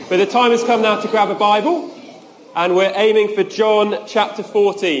But the time has come now to grab a Bible, and we're aiming for John chapter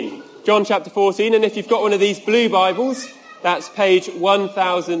 14. John chapter 14, and if you've got one of these blue Bibles, that's page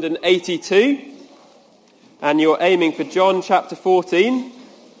 1082. And you're aiming for John chapter 14,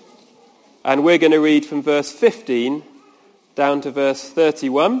 and we're going to read from verse 15 down to verse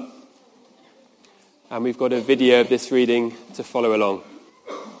 31. And we've got a video of this reading to follow along.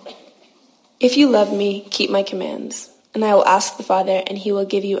 If you love me, keep my commands. And I will ask the Father, and he will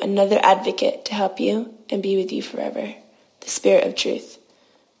give you another advocate to help you and be with you forever, the Spirit of truth.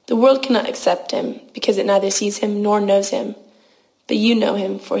 The world cannot accept him, because it neither sees him nor knows him. But you know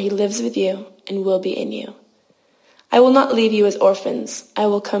him, for he lives with you and will be in you. I will not leave you as orphans. I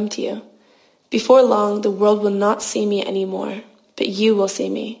will come to you. Before long, the world will not see me anymore, but you will see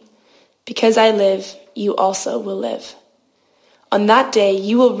me. Because I live, you also will live. On that day,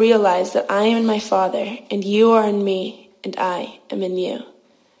 you will realize that I am in my Father, and you are in me, and I am in you.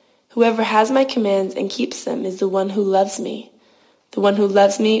 Whoever has my commands and keeps them is the one who loves me. The one who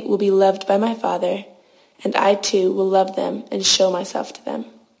loves me will be loved by my Father, and I too will love them and show myself to them.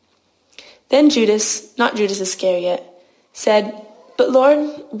 Then Judas, not Judas Iscariot, said, "But Lord,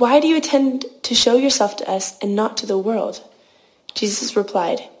 why do you intend to show yourself to us and not to the world?" Jesus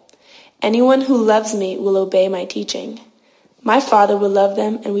replied, "Anyone who loves me will obey my teaching. My Father will love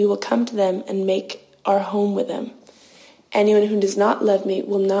them, and we will come to them and make our home with them. Anyone who does not love me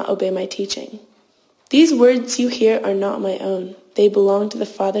will not obey my teaching. These words you hear are not my own. They belong to the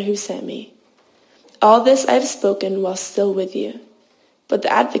Father who sent me. All this I have spoken while still with you. But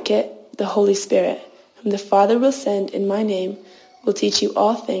the Advocate, the Holy Spirit, whom the Father will send in my name, will teach you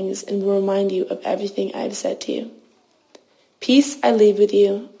all things and will remind you of everything I have said to you. Peace I leave with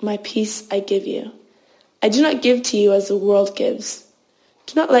you, my peace I give you. I do not give to you as the world gives.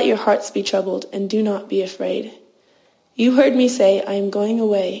 Do not let your hearts be troubled, and do not be afraid. You heard me say, I am going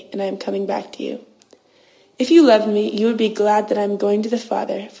away, and I am coming back to you. If you loved me, you would be glad that I am going to the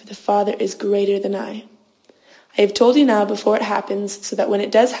Father, for the Father is greater than I. I have told you now before it happens, so that when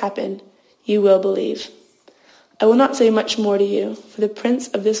it does happen, you will believe. I will not say much more to you, for the prince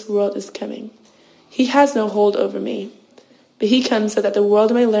of this world is coming. He has no hold over me, but he comes so that the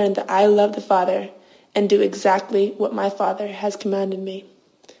world may learn that I love the Father, and do exactly what my Father has commanded me.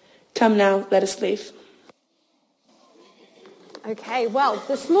 Come now, let us leave. Okay, well,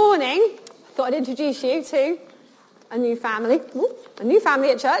 this morning, I thought I'd introduce you to a new family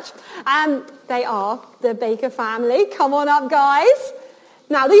at church. They are the Baker family. Come on up, guys.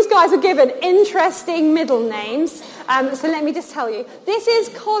 Now, these guys are given interesting middle names, so let me just tell you. This is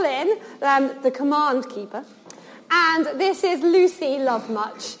Colin, the command keeper. And this is Lucy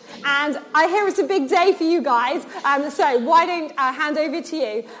Lovemuch. And I hear it's a big day for you guys. So why don't I hand over to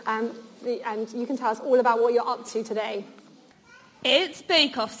you, and you can tell us all about what you're up to today. It's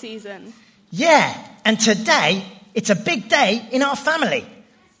bake-off season. Yeah, and today, it's a big day in our family.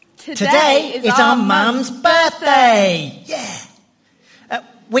 Today is our mum's birthday. Yeah.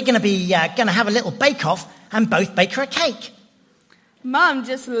 We're going to have a little bake-off and both bake her a cake. Mum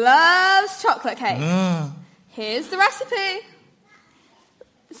just loves chocolate cake. Here's the recipe.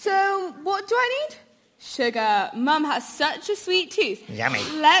 So, what do I need? Sugar. Mum has such a sweet tooth. Yummy.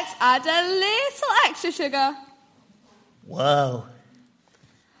 Let's add a little extra sugar. Whoa.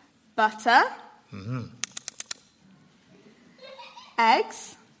 Butter.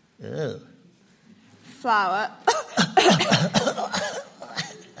 Eggs. Ew. Flour.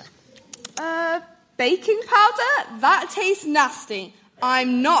 Baking powder? That tastes nasty.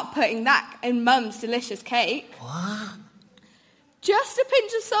 I'm not putting that in Mum's delicious cake. What? Just a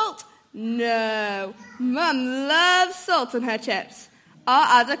pinch of salt? No. Mum loves salt on her chips.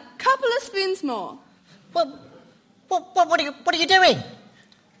 I'll add a couple of spoons more. What are you doing?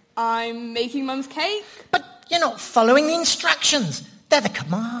 I'm making Mum's cake. But you're not following the instructions. They're the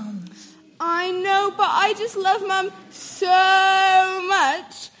commands. I know, but I just love Mum so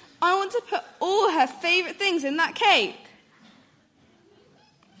much. I want to put all her favourite things in that cake.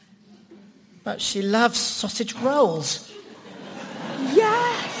 But she loves sausage rolls.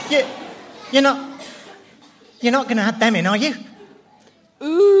 Yes. You're not going to add them in, are you?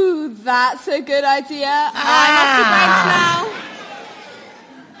 Ooh, that's a good idea. I'm off the breaks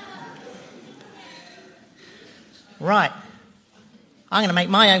now. Right. I'm going to make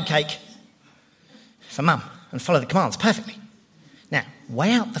my own cake for Mum and follow the commands perfectly. Now,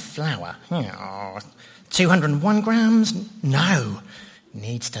 weigh out the flour. 201 grams? No.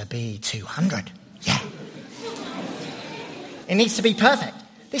 Needs to be 200. Yeah. It needs to be perfect.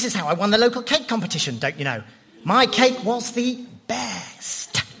 This is how I won the local cake competition, don't you know? My cake was the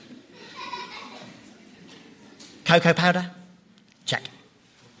best. Cocoa powder? Check.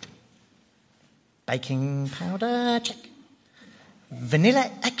 Baking powder, check.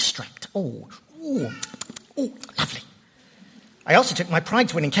 Vanilla extract, oh, lovely. I also took my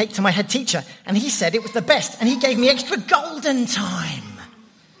prize-winning cake to my head teacher, and he said it was the best, and he gave me extra golden time.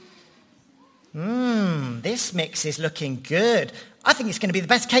 This mix is looking good. I think it's going to be the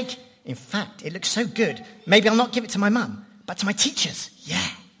best cake. In fact, it looks so good. Maybe I'll not give it to my mum, but to my teachers, yeah.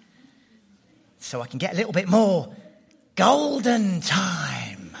 So I can get a little bit more golden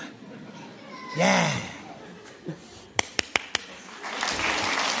time. Yeah.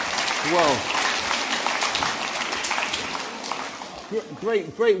 Well,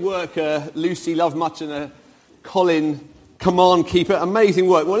 great work, Lucy Love Much and Colin, command keeper. Amazing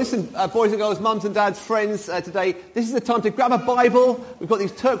work. Well, listen, boys and girls, mums and dads, friends, today, this is the time to grab a Bible. We've got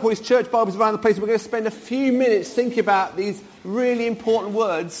these turquoise church Bibles around the place. We're going to spend a few minutes thinking about these really important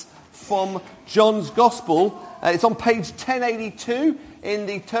words from John's Gospel. It's on page 1082 in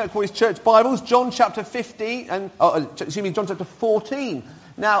the turquoise church Bibles, John chapter 15, John chapter 14.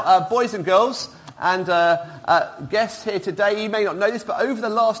 Now, boys and girls, and guests here today, you may not know this, but over the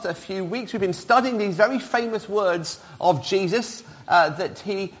last few weeks we've been studying these very famous words of Jesus that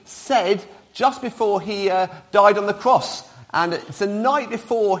he said just before he died on the cross. And it's the night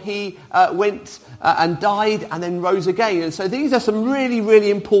before he went and died and then rose again. And so these are some really, really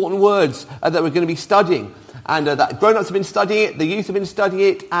important words that we're going to be studying. And that grown-ups have been studying it, the youth have been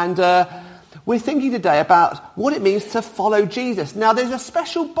studying it, and we're thinking today about what it means to follow Jesus. Now, there's a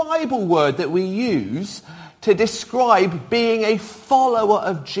special Bible word that we use to describe being a follower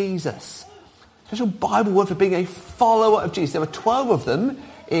of Jesus. Special Bible word for being a follower of Jesus. There were 12 of them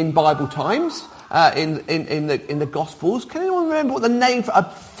in Bible times, in the Gospels. Can anyone remember what the name for a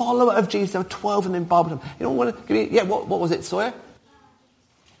follower of Jesus? There were 12 of them in Bible times. Anyone want to give me? Yeah, what was it, Sawyer?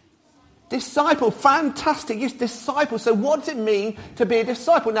 Disciple, fantastic, yes, disciple. So what does it mean to be a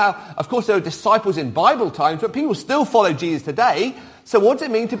disciple? Now, of course, there are disciples in Bible times, but people still follow Jesus today. So what does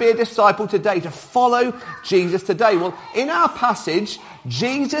it mean to be a disciple today, to follow Jesus today? Well, in our passage,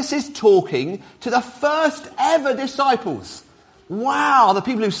 Jesus is talking to the first ever disciples. Wow, the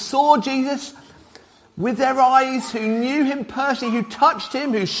people who saw Jesus with their eyes, who knew him personally, who touched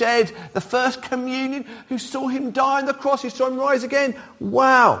him, who shared the first communion, who saw him die on the cross, who saw him rise again.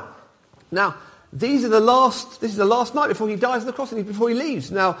 Wow. Now, this is the last night before he dies on the cross and before he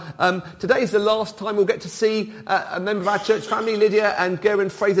leaves. Now, today is the last time we'll get to see a member of our church family, Lydia and Gerwin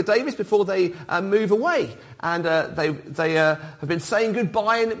Fraser Davis, before they move away. And they have been saying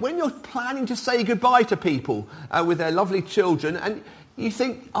goodbye. And when you're planning to say goodbye to people with their lovely children, and you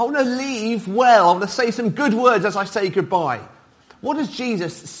think, I want to leave well, I want to say some good words as I say goodbye. What does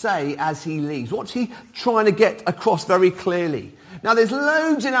Jesus say as he leaves? What's he trying to get across very clearly? Now, there's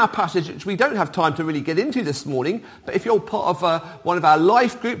loads in our passage which we don't have time to really get into this morning, but if you're part of one of our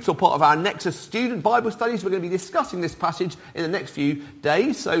life groups or part of our Nexus student Bible studies, we're going to be discussing this passage in the next few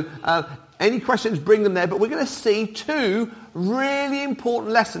days. So any questions, bring them there. But we're going to see two really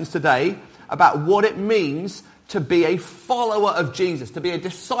important lessons today about what it means to be a follower of Jesus, to be a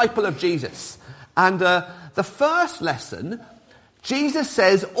disciple of Jesus. And the first lesson, Jesus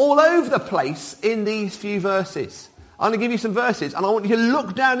says all over the place in these few verses. I'm going to give you some verses, and I want you to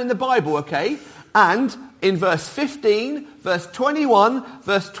look down in the Bible, okay? And in verse 15, verse 21,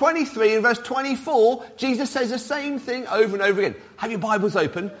 verse 23, and verse 24, Jesus says the same thing over and over again. Have your Bibles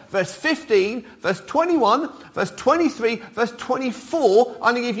open. Verse 15, verse 21, verse 23, verse 24.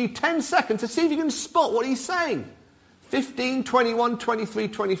 I'm going to give you 10 seconds to see if you can spot what he's saying. 15, 21, 23,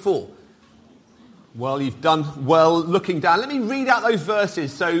 24. Well, you've done well looking down. Let me read out those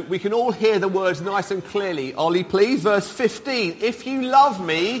verses so we can all hear the words nice and clearly. Ollie, please. Verse 15. If you love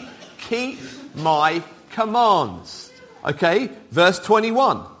me, keep my commands. Okay. Verse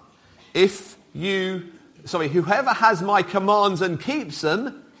 21. Whoever has my commands and keeps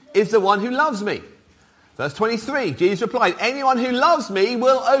them is the one who loves me. Verse 23. Jesus replied, anyone who loves me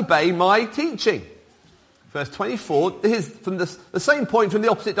will obey my teaching. Verse 24. This is from the same point from the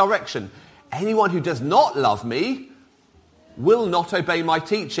opposite direction. Anyone who does not love me will not obey my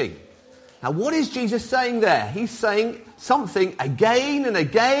teaching. Now, what is Jesus saying there? He's saying something again and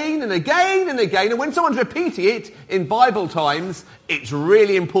again and again and again. And when someone's repeating it in Bible times, it's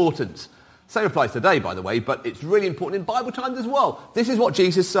really important. Same applies today, by the way, but it's really important in Bible times as well. This is what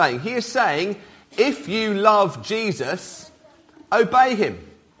Jesus is saying. He is saying, if you love Jesus, obey him.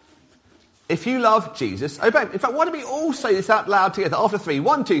 If you love Jesus, obey him. In fact, why don't we all say this out loud together after 3?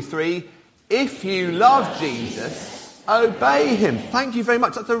 1, 2, 3. If you love Jesus, obey him. Thank you very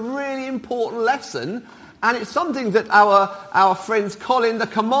much. That's a really important lesson. And it's something that our friends Colin, the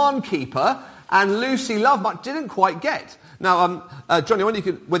command keeper, and Lucy Lovemuch didn't quite get. Now, Johnny,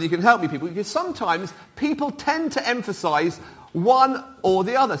 whether you can help me, people, because sometimes people tend to emphasise one or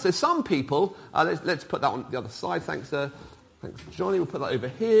the other. So some people, let's put that on the other side. Thanks, Johnny. We'll put that over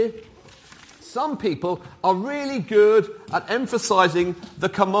here. Some people are really good at emphasising the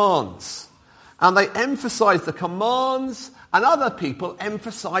commands. And they emphasise the commands, and other people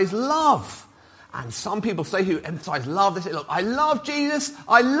emphasise love. And some people who emphasise love, they say, look, I love Jesus.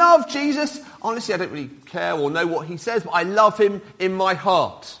 Honestly, I don't really care or know what he says, but I love him in my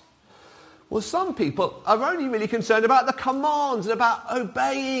heart. Well, some people are only really concerned about the commands and about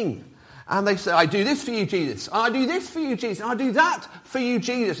obeying. And they say, I do this for you, Jesus. And I do this for you, Jesus. And I do that for you,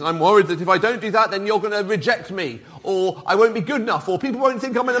 Jesus. And I'm worried that if I don't do that, then you're going to reject me. Or I won't be good enough. Or people won't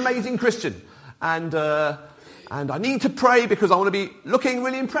think I'm an amazing Christian. And I need to pray because I want to be looking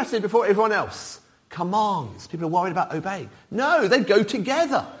really impressive before everyone else. Commands. People are worried about obeying. No, they go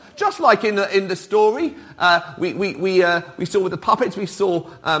together. Just like in the story, we saw with the puppets, we saw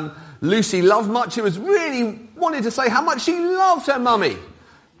Lucy Lovemuch, who was really wanted to say how much she loved her mummy.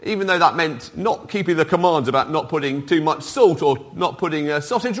 Even though that meant not keeping the commands about not putting too much salt or not putting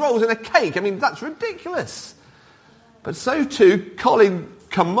sausage rolls in a cake. I mean, that's ridiculous. But so too, Colin,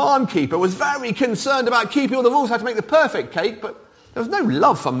 command keeper, was very concerned about keeping all the rules, how to make the perfect cake, but there was no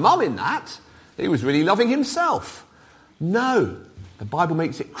love for mum in that. He was really loving himself. No, the Bible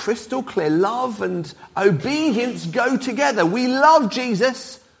makes it crystal clear. Love and obedience go together. We love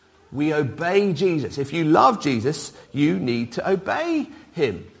Jesus. We obey Jesus. If you love Jesus, you need to obey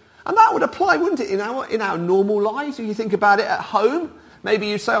him. And that would apply, wouldn't it, in our normal lives? If you think about it at home, maybe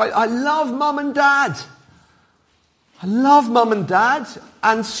you say, I love mum and dad. I love mum and dad,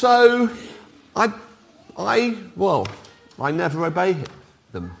 and so I never obey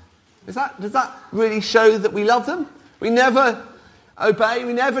them. Does that really show that we love them? We never obey,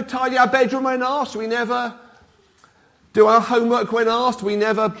 we never tidy our bedroom when asked, we never do our homework when asked, we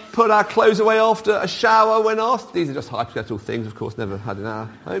never put our clothes away after a shower when asked. These are just hypothetical things, of course, never had in our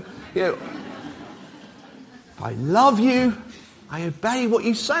home. If I love you, I obey what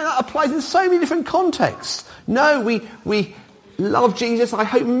you say. That applies in so many different contexts. No, we love Jesus. I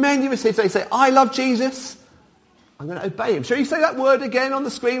hope many of us here today say, I love Jesus. I'm going to obey him. Shall you say that word again on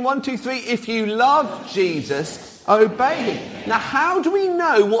the screen? 1, 2, 3. If you love Jesus, obey him. Now, how do we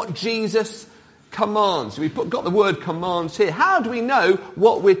know what Jesus commands? We've got the word commands here. How do we know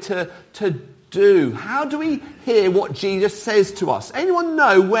what we're to do? How do we hear what Jesus says to us? Anyone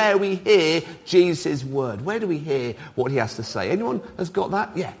know where we hear Jesus' word? Where do we hear what he has to say? Anyone has got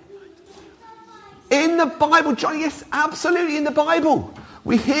that? Yeah. In the Bible, Johnny, yes, absolutely in the Bible.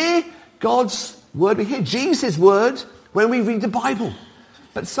 We hear God's word, we hear Jesus' word when we read the Bible.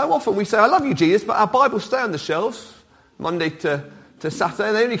 But so often we say, I love you, Jesus, but our Bibles stay on the shelves Monday to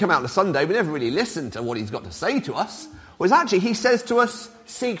Saturday. They only come out on a Sunday. We never really listen to what he's got to say to us. Whereas actually he says to us,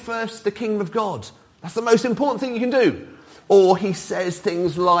 seek first the kingdom of God. That's the most important thing you can do. Or he says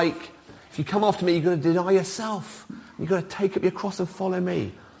things like, if you come after me, you've got to deny yourself. You've got to take up your cross and follow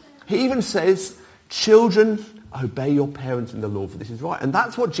me. He even says, children, obey your parents in the Lord, for this is right. And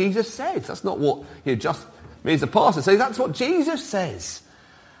that's what Jesus says. That's not what just me as a pastor says. That's what Jesus says.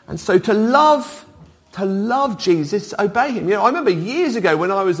 And so to love Jesus, obey him. I remember years ago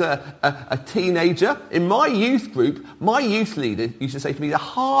when I was a teenager, in my youth group, my youth leader used to say to me, the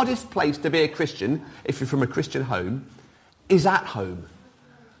hardest place to be a Christian, if you're from a Christian home, is at home,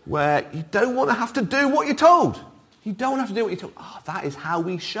 where you don't want to have to do what you're told. You don't have to do what you're told. That is how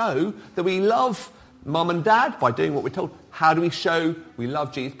we show that we love mum and dad, by doing what we're told. How do we show we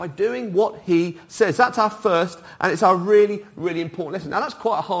love Jesus? By doing what he says. That's our first, and it's our really, really important lesson. Now, that's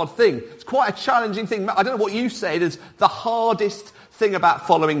quite a hard thing. It's quite a challenging thing. I don't know what you said is the hardest thing about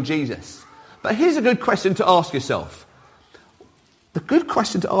following Jesus. But here's a good question to ask yourself. The good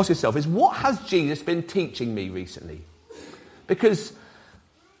question to ask yourself is, what has Jesus been teaching me recently? Because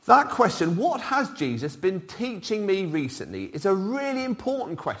that question, what has Jesus been teaching me recently, is a really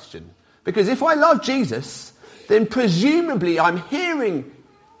important question. Because if I love Jesus, then presumably I'm hearing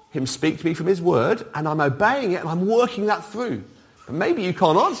him speak to me from his word, and I'm obeying it, and I'm working that through. But maybe you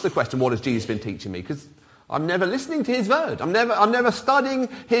can't answer the question, what has Jesus been teaching me? Because I'm never listening to his word. I'm never studying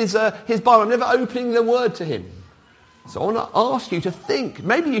his Bible. I'm never opening the word to him. So I want to ask you to think.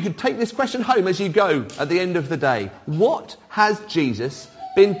 Maybe you could take this question home as you go at the end of the day. What has Jesus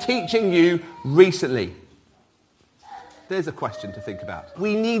been teaching you recently? There's a question to think about.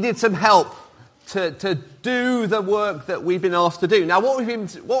 We needed some help to do the work that we've been asked to do. Now, what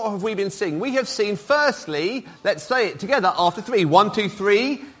have we been seeing? We have seen, firstly, let's say it together after 3. 1, 2,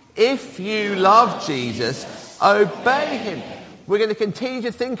 3. If you love Jesus, obey him. We're going to continue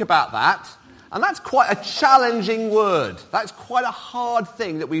to think about that. And that's quite a challenging word. That's quite a hard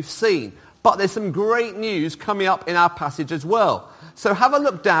thing that we've seen. But there's some great news coming up in our passage as well. So have a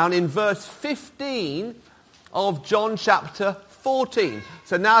look down in verse 15 of John chapter 14.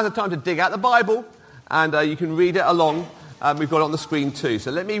 So now's the time to dig out the Bible, and you can read it along. We've got it on the screen too.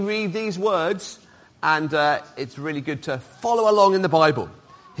 So let me read these words, and it's really good to follow along in the Bible.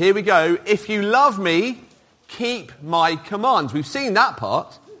 Here we go. If you love me, keep my commands. We've seen that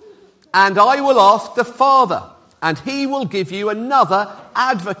part. And I will ask the Father, and he will give you another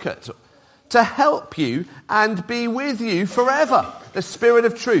advocate to help you and be with you forever, the Spirit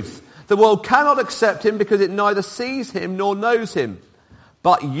of truth. The world cannot accept him because it neither sees him nor knows him.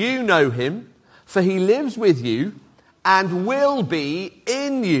 But you know him, for he lives with you and will be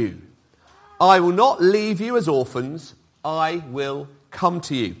in you. I will not leave you as orphans. I will come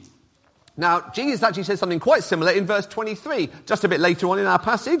to you. Now, Jesus actually says something quite similar in verse 23. Just a bit later on in our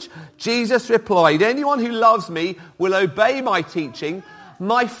passage, Jesus replied, anyone who loves me will obey my teaching.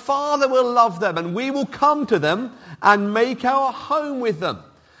 My Father will love them, and we will come to them and make our home with them.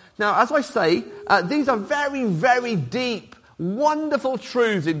 Now, as I say, these are very, very deep, wonderful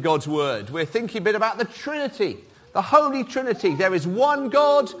truths in God's Word. We're thinking a bit about the Trinity, the Holy Trinity. There is one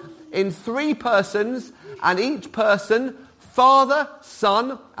God in three persons, and each person, Father,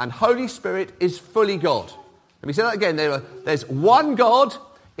 Son, and Holy Spirit, is fully God. Let me say that again. There's one God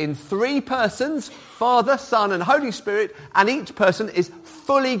in three persons, Father, Son, and Holy Spirit, and each person is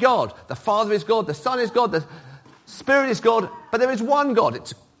fully God. The Father is God, the Son is God, the Spirit is God, but there is one God.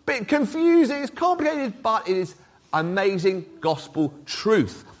 It's a bit confusing, it's complicated, but it is amazing gospel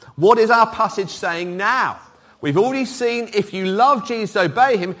truth. What is our passage saying now? We've already seen, if you love Jesus,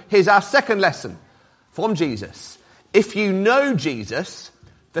 obey him. Here's our second lesson from Jesus. If you know Jesus,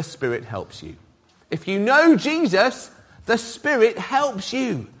 the Spirit helps you. If you know Jesus, the Spirit helps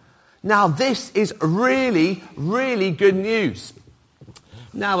you. Now, this is really, really good news.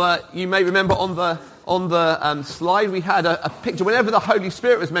 Now, you may remember on the slide we had a picture. Whenever the Holy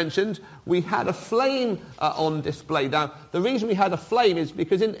Spirit was mentioned, we had a flame on display. Now, the reason we had a flame is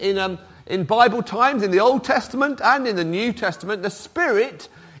because in Bible times, in the Old Testament and in the New Testament, the Spirit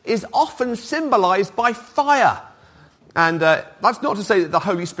is often symbolized by fire. And that's not to say that the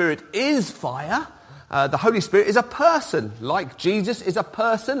Holy Spirit is fire. The Holy Spirit is a person. Like Jesus is a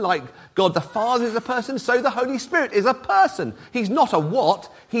person, like God the Father is a person, so the Holy Spirit is a person. He's not a what,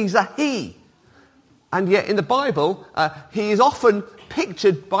 he's a he. And yet in the Bible, he is often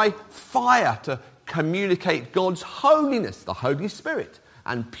pictured by fire to communicate God's holiness, the Holy Spirit,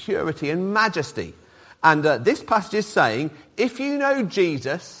 and purity and majesty. And this passage is saying, if you know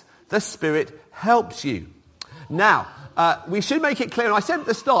Jesus, the Spirit helps you. Now, we should make it clear, and I said at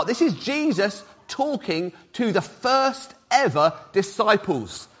the start, this is Jesus talking to the first ever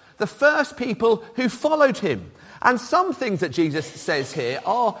disciples, the first people who followed him. And some things that Jesus says here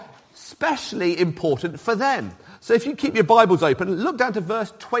are especially important for them. So if you keep your Bibles open, look down to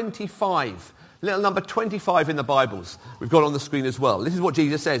verse 25, little number 25 in the Bibles. We've got it on the screen as well. This is what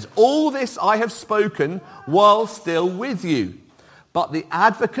Jesus says. All this I have spoken while still with you. But the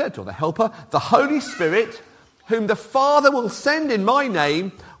advocate, or the helper, the Holy Spirit, whom the Father will send in my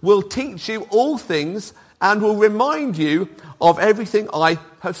name, will teach you all things and will remind you of everything I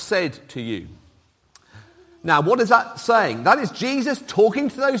have said to you. Now, what is that saying? That is Jesus talking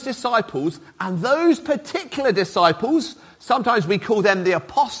to those disciples, and those particular disciples, sometimes we call them the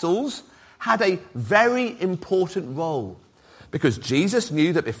apostles, had a very important role. Because Jesus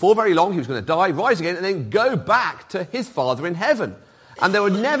knew that before very long he was going to die, rise again, and then go back to his Father in heaven. And there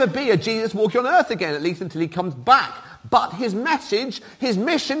would never be a Jesus walking on earth again, at least until he comes back. But his message, his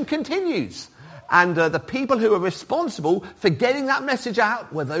mission continues. And the people who were responsible for getting that message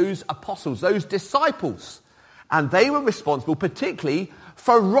out were those apostles, those disciples. And they were responsible particularly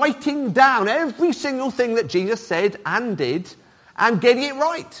for writing down every single thing that Jesus said and did and getting it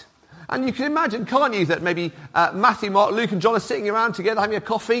right. And you can imagine, can't you, that maybe Matthew, Mark, Luke and John are sitting around together having a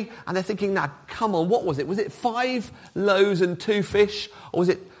coffee and they're thinking, now, come on, what was it? Was it 5 loaves and 2 fish? Or was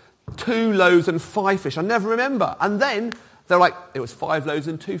it 2 loaves and 5 fish? I never remember. And then they're like, it was 5 loaves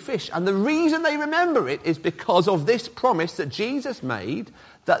and 2 fish. And the reason they remember it is because of this promise that Jesus made,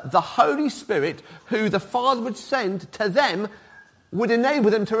 that the Holy Spirit, who the Father would send to them, would enable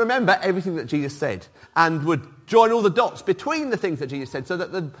them to remember everything that Jesus said and would join all the dots between the things that Jesus said so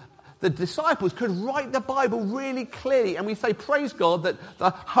that the disciples could write the Bible really clearly. And we say, praise God, that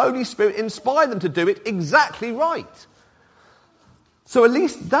the Holy Spirit inspired them to do it exactly right. So at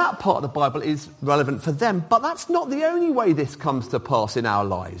least that part of the Bible is relevant for them. But that's not the only way this comes to pass in our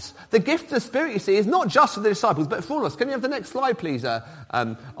lives. The gift of the Spirit, you see, is not just for the disciples, but for all of us. Can you have the next slide, please,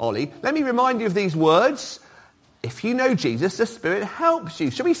 Ollie? Let me remind you of these words. If you know Jesus, the Spirit helps you.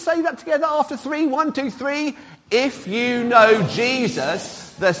 Shall we say that together after 3? 1, 2, 3. If you know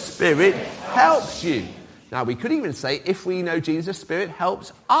Jesus, the Spirit helps you. Now, we could even say, if we know Jesus, the Spirit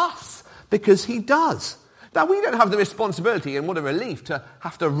helps us, because he does. Now, we don't have the responsibility, and what a relief, to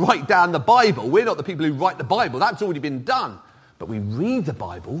have to write down the Bible. We're not the people who write the Bible. That's already been done. But we read the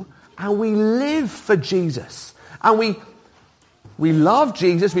Bible, and we live for Jesus. And we love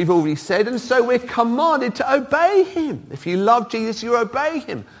Jesus, we've already said, and so we're commanded to obey him. If you love Jesus, you obey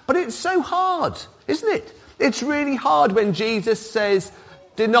him. But it's so hard, isn't it? It's really hard when Jesus says,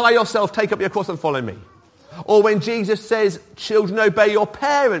 deny yourself, take up your cross and follow me. Or when Jesus says, children, obey your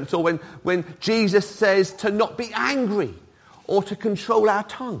parents. Or when Jesus says to not be angry. Or to control our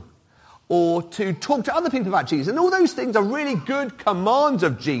tongue. Or to talk to other people about Jesus. And all those things are really good commands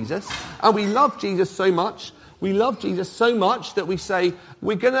of Jesus. And we love Jesus so much. We love Jesus so much that we say,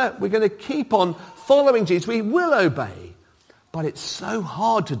 we're gonna keep on following Jesus. We will obey. But it's so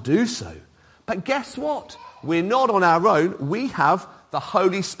hard to do so. But guess what? We're not on our own. We have the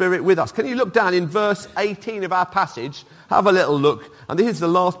Holy Spirit with us. Can you look down in verse 18 of our passage? Have a little look. And this is the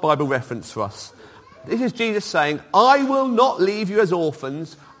last Bible reference for us. This is Jesus saying, I will not leave you as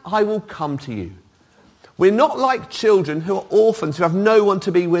orphans. I will come to you. We're not like children who are orphans, who have no one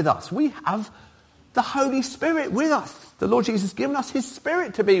to be with us. We have the Holy Spirit with us. The Lord Jesus has given us his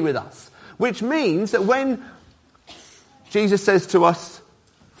Spirit to be with us. Which means that when Jesus says to us,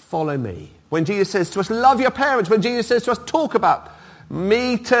 follow me. When Jesus says to us, love your parents. When Jesus says to us, talk about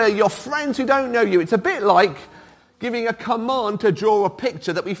me to your friends who don't know you. It's a bit like giving a command to draw a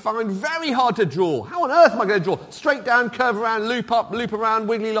picture that we find very hard to draw. How on earth am I going to draw? Straight down, curve around, loop up, loop around,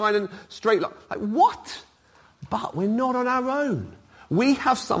 wiggly line and straight line. Like what? But we're not on our own. We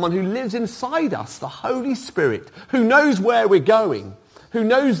have someone who lives inside us, the Holy Spirit, who knows where we're going, who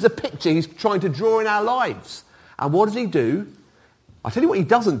knows the picture he's trying to draw in our lives. And what does he do? I'll tell you what he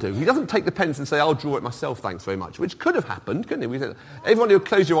doesn't do. He doesn't take the pens and say, I'll draw it myself, thanks very much, which could have happened, couldn't it? We said, everyone who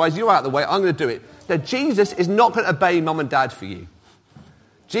close your eyes, you're out of the way, I'm going to do it. Now, Jesus is not going to obey mum and dad for you.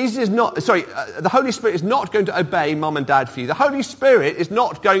 The Holy Spirit is not going to obey mum and dad for you. The Holy Spirit is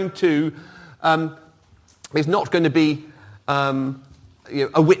not going to be a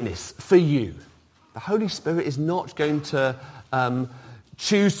witness for you. The Holy Spirit is not going to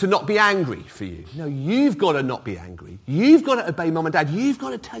choose to not be angry for you. No, you've got to not be angry. You've got to obey mum and dad. You've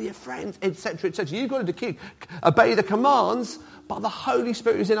got to tell your friends, etc., etc. You've got to obey the commands, but the Holy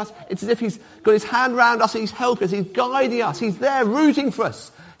Spirit is in us. It's as if he's got his hand around us, he's helping us, he's guiding us, he's there rooting for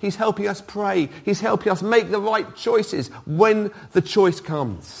us. He's helping us pray. He's helping us make the right choices when the choice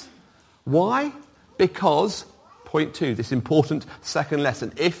comes. Why? Because, point 2, this important second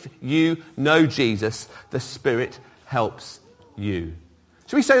lesson, if you know Jesus, the Spirit helps you.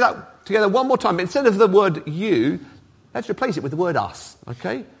 Shall we say that together one more time? But instead of the word you, let's replace it with the word us,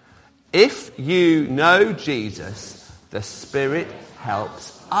 okay? If you know Jesus, the Spirit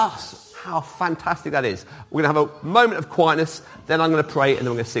helps us. How fantastic that is. We're going to have a moment of quietness, then I'm going to pray, and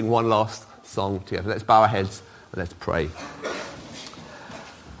then we're going to sing one last song together. Let's bow our heads and let's pray.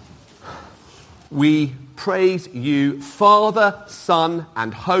 We praise you, Father, Son,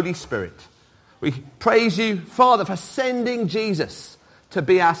 and Holy Spirit. We praise you, Father, for sending Jesus to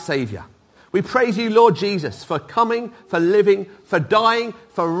be our Saviour. We praise you, Lord Jesus, for coming, for living, for dying,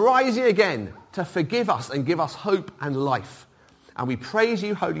 for rising again, to forgive us and give us hope and life. And we praise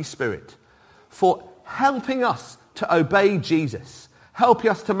you, Holy Spirit, for helping us to obey Jesus,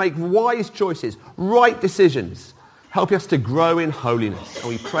 helping us to make wise choices, right decisions, helping us to grow in holiness. And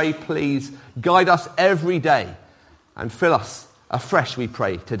we pray, please, guide us every day and fill us afresh, we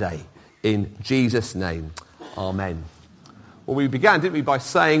pray, today. In Jesus' name, amen. Well, we began, didn't we, by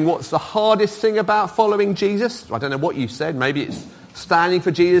saying what's the hardest thing about following Jesus? I don't know what you said. Maybe it's standing for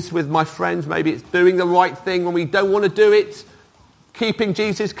Jesus with my friends. Maybe it's doing the right thing when we don't want to do it. Keeping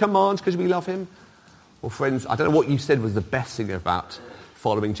Jesus' commands because we love him. Well, friends, I don't know what you said was the best thing about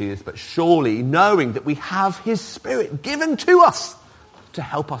following Jesus, but surely knowing that we have his Spirit given to us to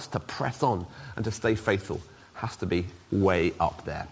help us to press on and to stay faithful has to be way up there.